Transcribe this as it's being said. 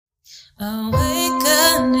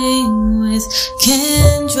Awakening with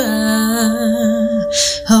Kendra.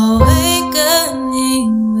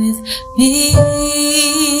 Awakening with me.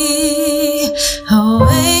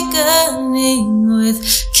 Awakening with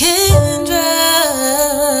Kendra.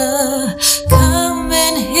 Come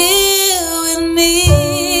and heal with me.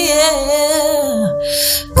 Yeah.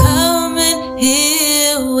 Come and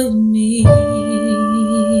heal with me.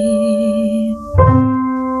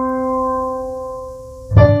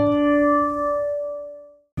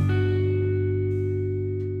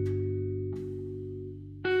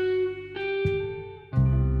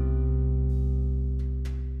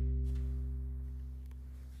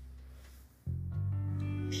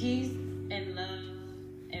 Peace and love,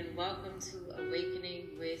 and welcome to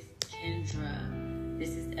Awakening with Kendra. This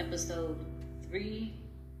is episode 3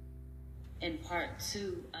 and part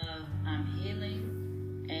 2 of I'm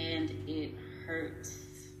Healing and It Hurts.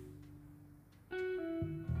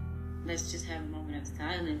 Let's just have a moment of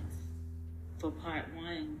silence for part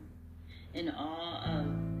 1 and all of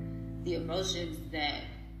the emotions that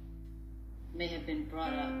may have been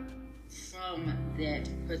brought up from that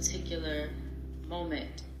particular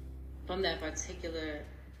moment, from that particular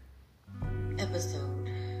episode,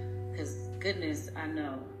 because goodness, I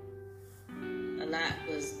know a lot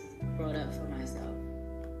was brought up for myself.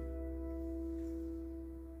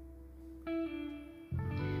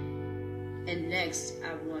 And next,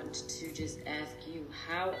 I want to just ask you,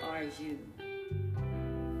 how are you?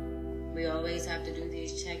 We always have to do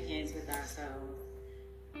these check-ins with ourselves,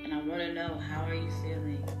 and I want to know, how are you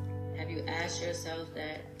feeling? Have you asked yourself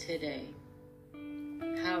that today?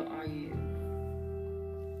 How are you?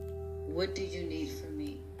 What do you need from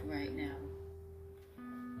me right now?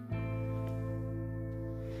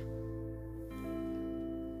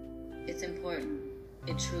 It's important.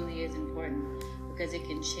 It truly is important, because it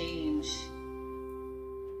can change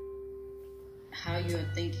how you're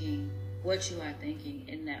thinking, what you are thinking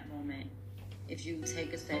in that moment. If you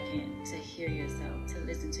take a second to hear yourself, to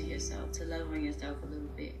listen to yourself, to love on yourself a little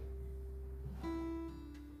bit.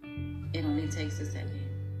 It only takes a second.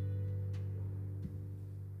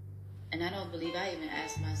 And I don't believe I even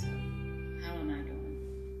asked myself, how am I doing?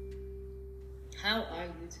 How are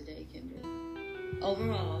you today, Kendra?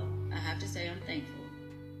 Overall, I have to say I'm thankful.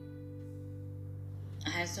 I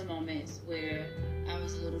had some moments where I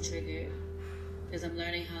was a little triggered because I'm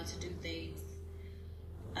learning how to do things.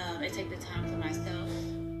 I take the time for myself.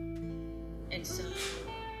 And so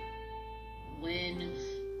when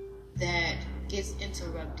that gets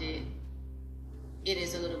interrupted, it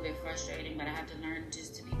is a little bit frustrating, but I have to learn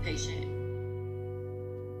just to be patient.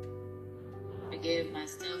 Forgive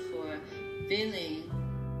myself for feeling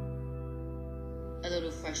a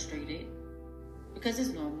little frustrated, because it's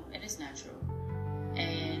normal and it's natural.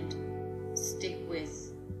 And stick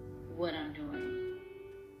with what I'm doing.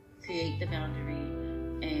 Create the boundary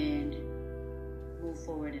and move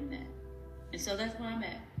forward in that. And so that's where I'm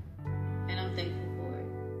at. And I'm thankful for it.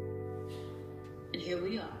 And here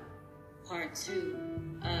we are. Part 2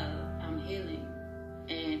 of I'm Healing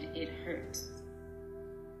and It Hurts.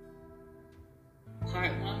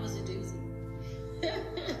 Part 1 was a doozy.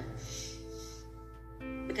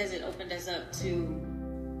 Because it opened us up to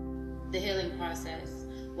the healing process,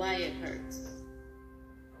 why it hurts,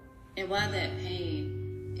 and why that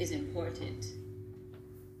pain is important.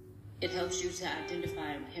 It helps you to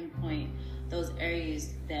identify and pinpoint those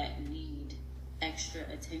areas that need extra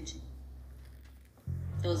attention.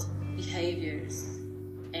 Those behaviors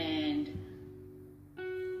and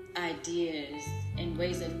ideas and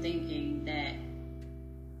ways of thinking that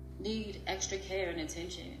need extra care and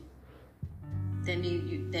attention,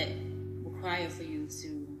 that require for you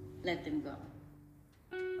to let them go,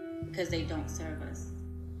 because they don't serve us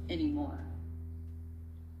anymore.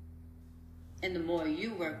 And the more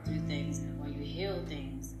you work through things, and the more you heal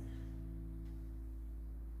things,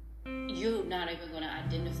 you're not even going to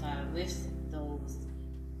identify with those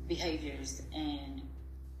behaviors and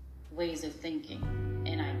ways of thinking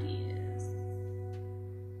and ideas.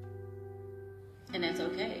 And that's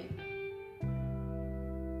okay.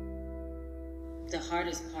 The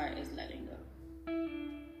hardest part is letting go,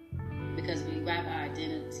 because we wrap our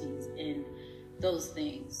identities in those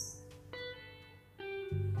things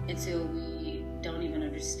until we don't even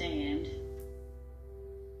understand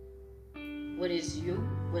what is you,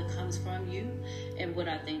 what comes from you, and what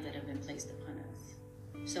are things that have been placed upon us.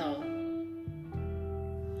 So,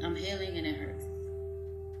 I'm healing and it hurts.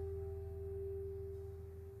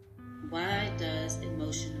 Why does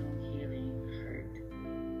emotional healing hurt?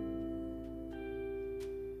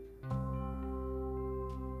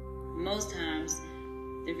 Most times,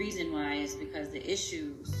 the reason why is because the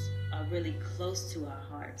issues are really close to our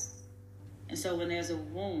hearts. And so when there's a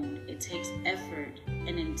wound, it takes effort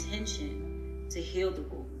and intention to heal the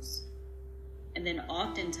wounds. And then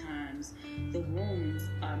oftentimes, the wounds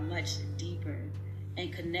are much deeper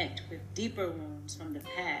and connect with deeper wounds from the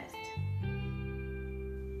past.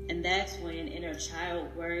 And that's when inner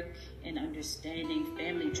child work and understanding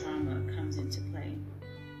family trauma comes into play.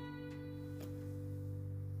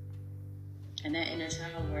 And that inner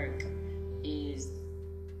child work is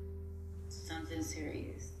something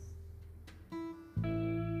serious.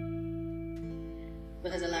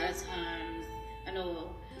 Because a lot of times, I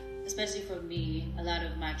know, especially for me, a lot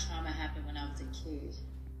of my trauma happened when I was a kid.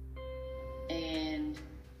 And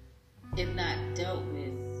if not dealt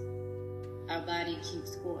with, our body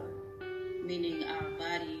keeps score. Meaning our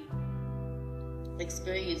body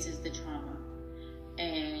experiences the trauma.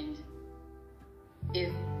 And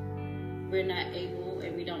if we're not able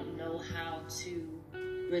and we don't know how to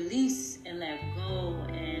release and let go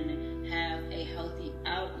and have a healthy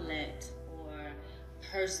outlet or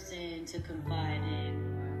person to confide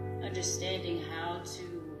in, or understanding how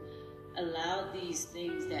to allow these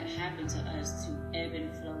things that happen to us to ebb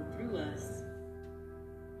and flow through us,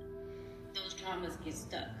 those traumas get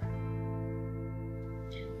stuck.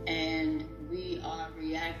 And we are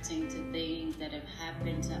reacting to things that have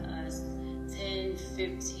happened to us 10,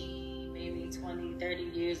 15, maybe 20, 30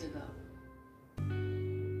 years ago,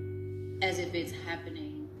 as if it's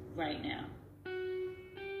happening right now.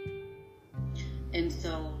 And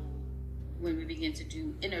so when we begin to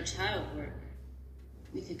do inner child work,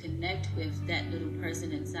 we can connect with that little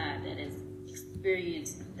person inside that has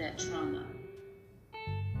experienced that trauma.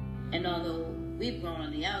 And although we've grown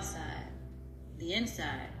on the outside, the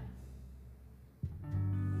inside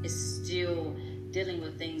is still dealing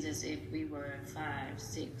with things as if we were 5,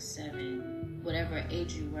 6, 7, whatever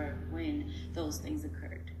age you were when those things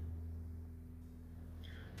occurred.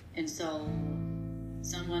 And so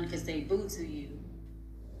someone could say boo to you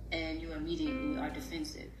and you immediately are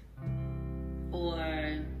defensive.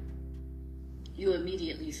 Or you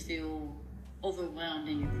immediately feel overwhelmed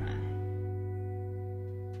and you cry.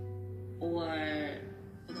 Or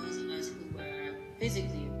for those of us who were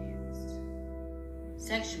physically abused,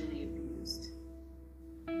 sexually abused,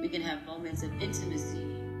 we can have moments of intimacy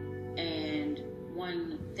and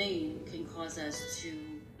one thing can cause us to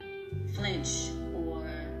flinch or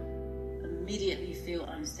immediately feel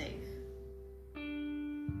unsafe.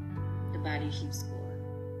 The body keeps score.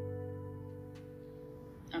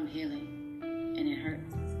 I'm healing and it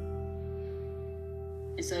hurts.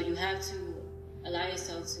 And so you have to allow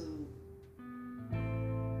yourself to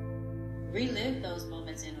relive those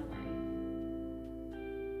moments in a way.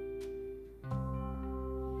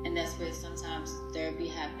 And that's where sometimes therapy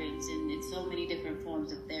happens, and in so many different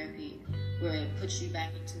forms of therapy, where it puts you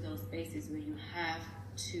back into those spaces where you have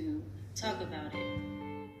to talk about it.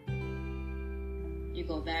 You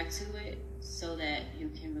go back to it so that you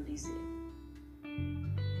can release it.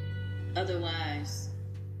 Otherwise,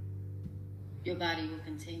 your body will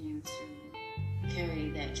continue to carry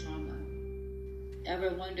that trauma.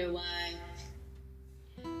 Ever wonder why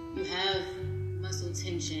you have muscle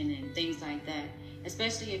tension and things like that?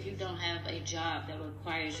 Especially if you don't have a job that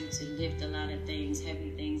requires you to lift a lot of things,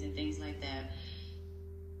 heavy things and things like that.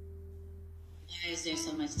 Why is there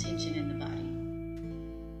so much tension in the body?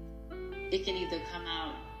 It can either come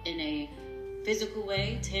out in a physical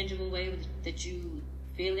way, tangible way that you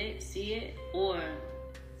feel it, see it, or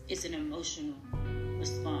it's an emotional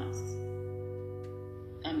response.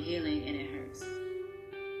 I'm healing and it hurts.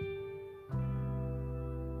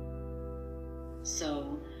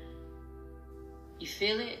 So, you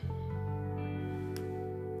feel it,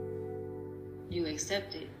 you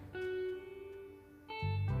accept it,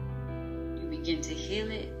 you begin to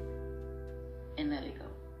heal it, and let it go.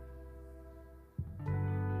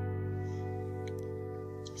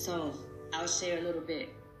 So, I'll share a little bit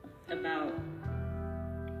about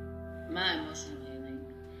my emotional healing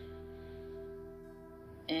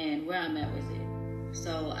and where I'm at with it.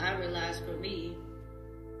 So I realized for me,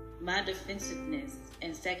 my defensiveness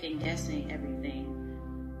and second guessing everything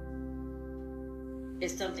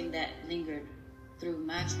is something that lingered through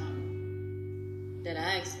my trauma that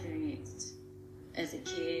I experienced as a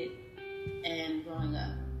kid and growing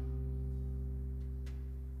up.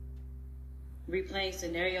 Replaying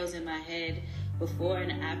scenarios in my head before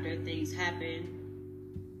and after things happen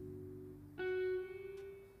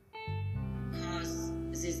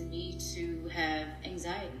causes me to have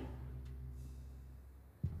anxiety.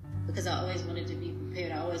 Because I always wanted to be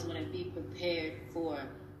prepared. I always want to be prepared for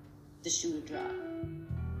the shoe to drop.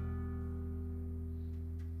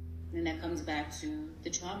 And that comes back to the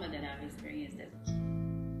trauma that I've experienced as a kid.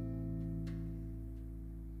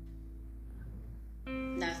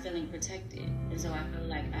 Not feeling protected. And so I feel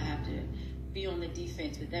like I have to be on the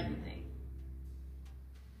defense with everything.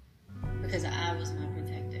 Because I was not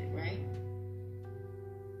protected, right?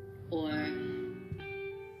 Or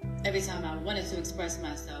every time I wanted to express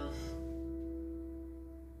myself,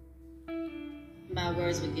 my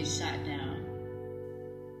words would get shot down,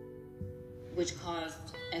 which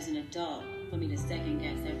caused, as an adult, for me to second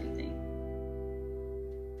guess everything.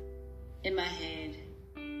 In my head,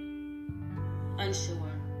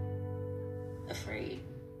 unsure, afraid.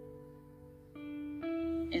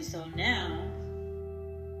 And so now,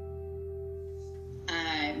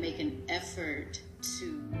 I make an effort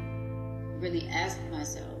to really ask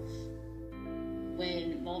myself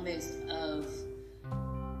when moments of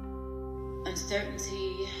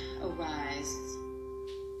uncertainty arise,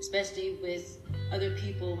 especially with other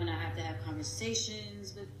people, when I have to have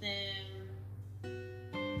conversations with them,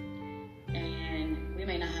 and we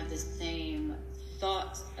may not have the same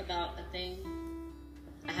thoughts about a thing.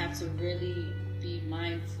 I have to really be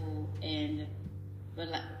mindful and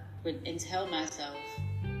tell myself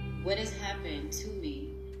what has happened to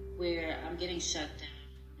me where I'm getting shut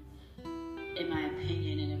down in my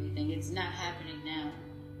opinion and everything. It's not happening now.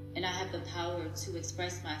 And I have the power to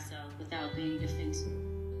express myself without being defensive,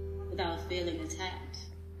 without feeling attacked.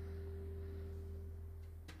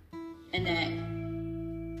 And that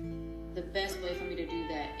the best way for me to do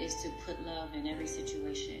that is to put love in every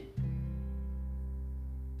situation.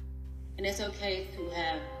 And it's okay to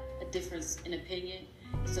have a difference in opinion.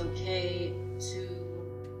 It's okay to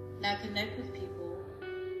not connect with people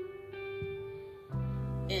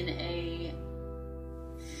in a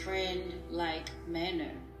friend-like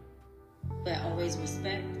manner, but always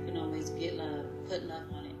respect and always get love, put love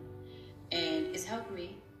on it. And it's helped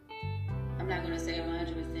me. I'm not going to say I'm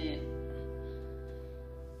 100%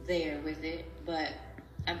 there with it, but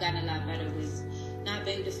I've gotten a lot better with not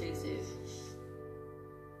being defensive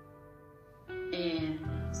and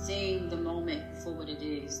seeing the moment for what it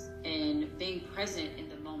is, and being present in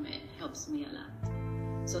the moment helps me a lot.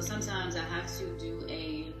 So sometimes I have to do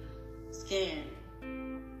a scan,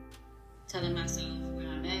 telling myself where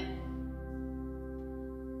I'm at,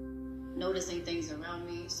 noticing things around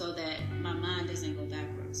me so that my mind doesn't go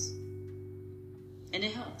backwards. And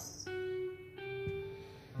it helps.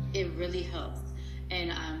 It really helps.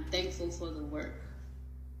 And I'm thankful for the work.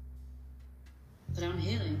 But I'm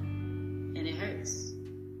healing, and it hurts.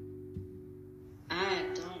 I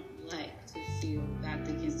don't like to feel backed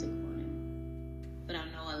against the corner. But I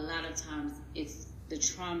know a lot of times it's the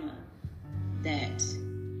trauma that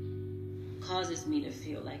causes me to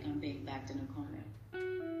feel like I'm being backed in a corner.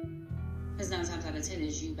 Because 9 times out of 10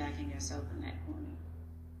 is you backing yourself in that corner.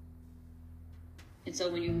 And so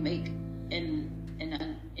when you make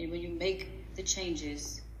when you make the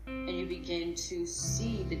changes and you begin to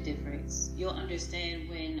see the difference, you'll understand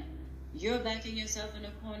when you're backing yourself in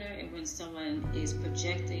a corner and when someone is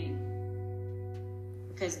projecting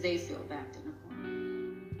because they feel backed in a corner.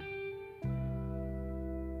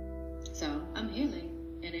 So I'm healing,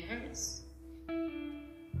 and it hurts.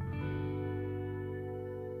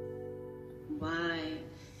 Why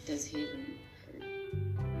does healing hurt?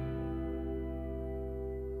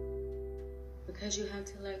 Because you have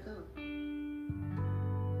to let go.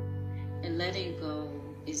 And letting go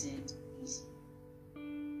isn't easy.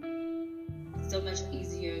 It's so much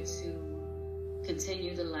easier to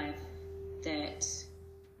continue the life that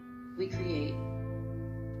we create,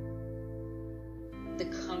 the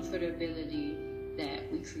comfortability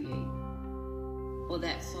that we create, or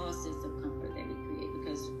that false sense of comfort that we create,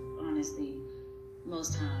 because honestly,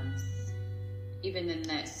 most times, even in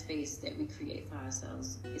that space that we create for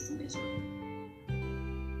ourselves, it's miserable.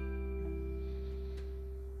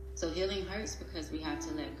 So healing hurts because we have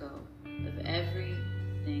to let go of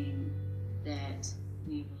everything that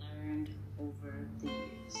we've learned over the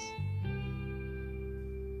years.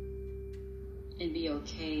 And be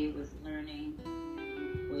okay with learning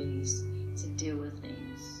new ways to deal with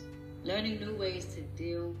things. Learning new ways to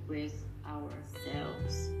deal with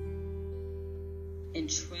ourselves. And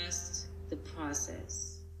trust the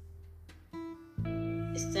process.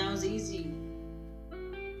 It sounds easy.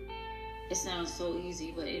 It sounds so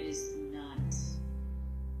easy, but it is not.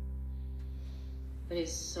 But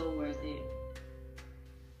it's so worth it.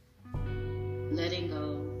 Letting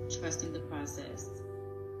go, trusting the process,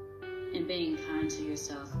 and being kind to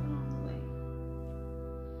yourself along the way.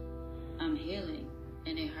 I'm healing,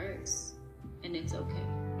 and it hurts, and it's okay.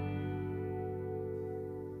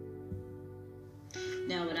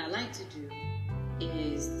 Now, what I like to do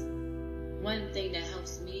is one thing that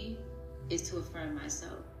helps me is to affirm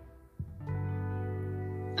myself.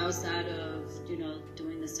 Outside of,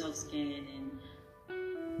 doing the self-scan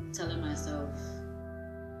and telling myself,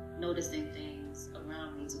 noticing things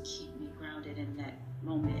around me to keep me grounded in that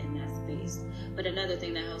moment, in that space. But another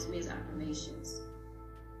thing that helps me is affirmations.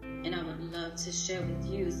 And I would love to share with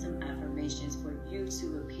you some affirmations for you to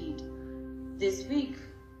repeat this week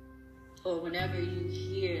or whenever you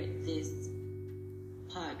hear this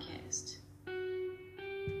podcast.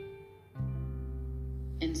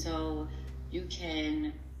 And so you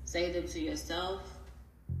can say them to yourself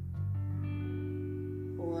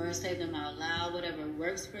or say them out loud, whatever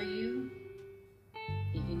works for you.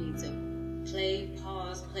 If you need to play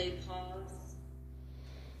pause,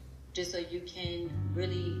 just so you can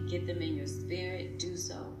really get them in your spirit, do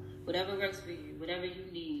so. Whatever works for you, whatever you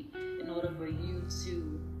need in order for you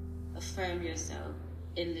to affirm yourself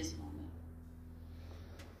in this moment.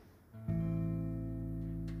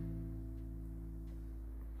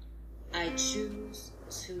 I choose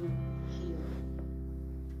to heal.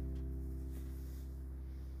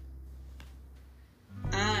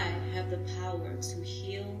 I have the power to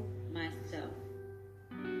heal myself.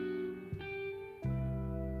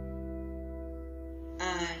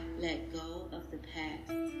 I let go of the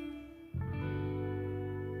past.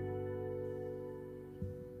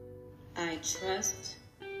 I trust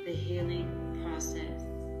the healing process.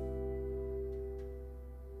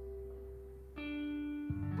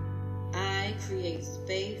 I create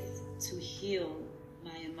space to heal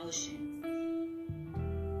my emotions.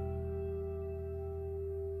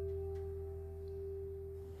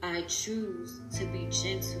 I choose to be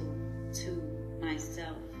gentle to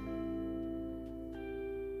myself.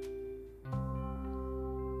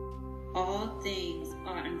 All things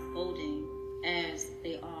are unfolding as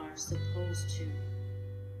they are supposed to.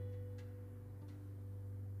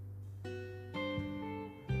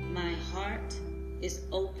 My heart is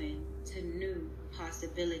open to new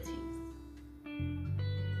possibilities.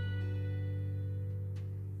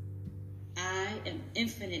 I am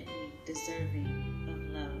infinitely deserving of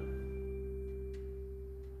love.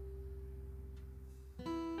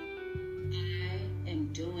 I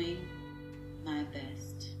am doing my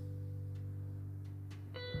best.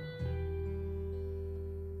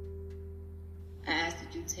 I ask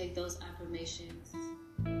that you take those affirmations,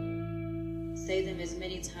 say them as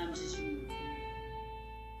many times as you need.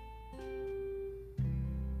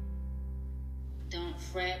 Don't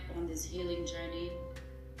fret on this healing journey.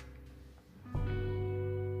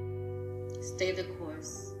 Stay the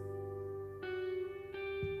course.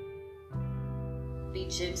 Be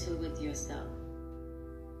gentle with yourself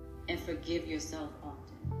and forgive yourself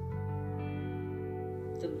often.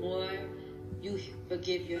 The more you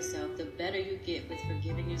forgive yourself, the better you get with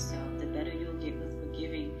forgiving yourself, the better you'll get with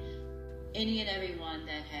forgiving any and everyone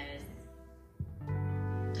that has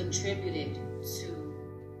contributed to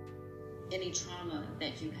any trauma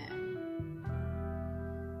that you have.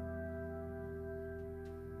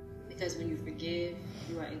 Because when you forgive,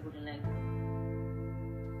 you are able to let go.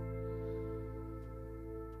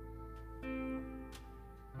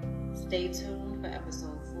 Stay tuned for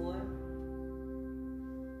episode 4,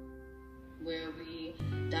 where we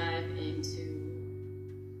dive into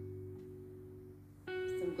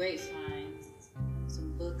some great finds,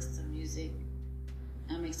 some books, some music.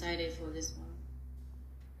 I'm excited for this one.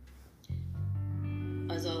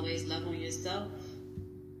 As always, love on yourself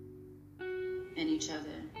and each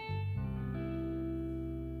other.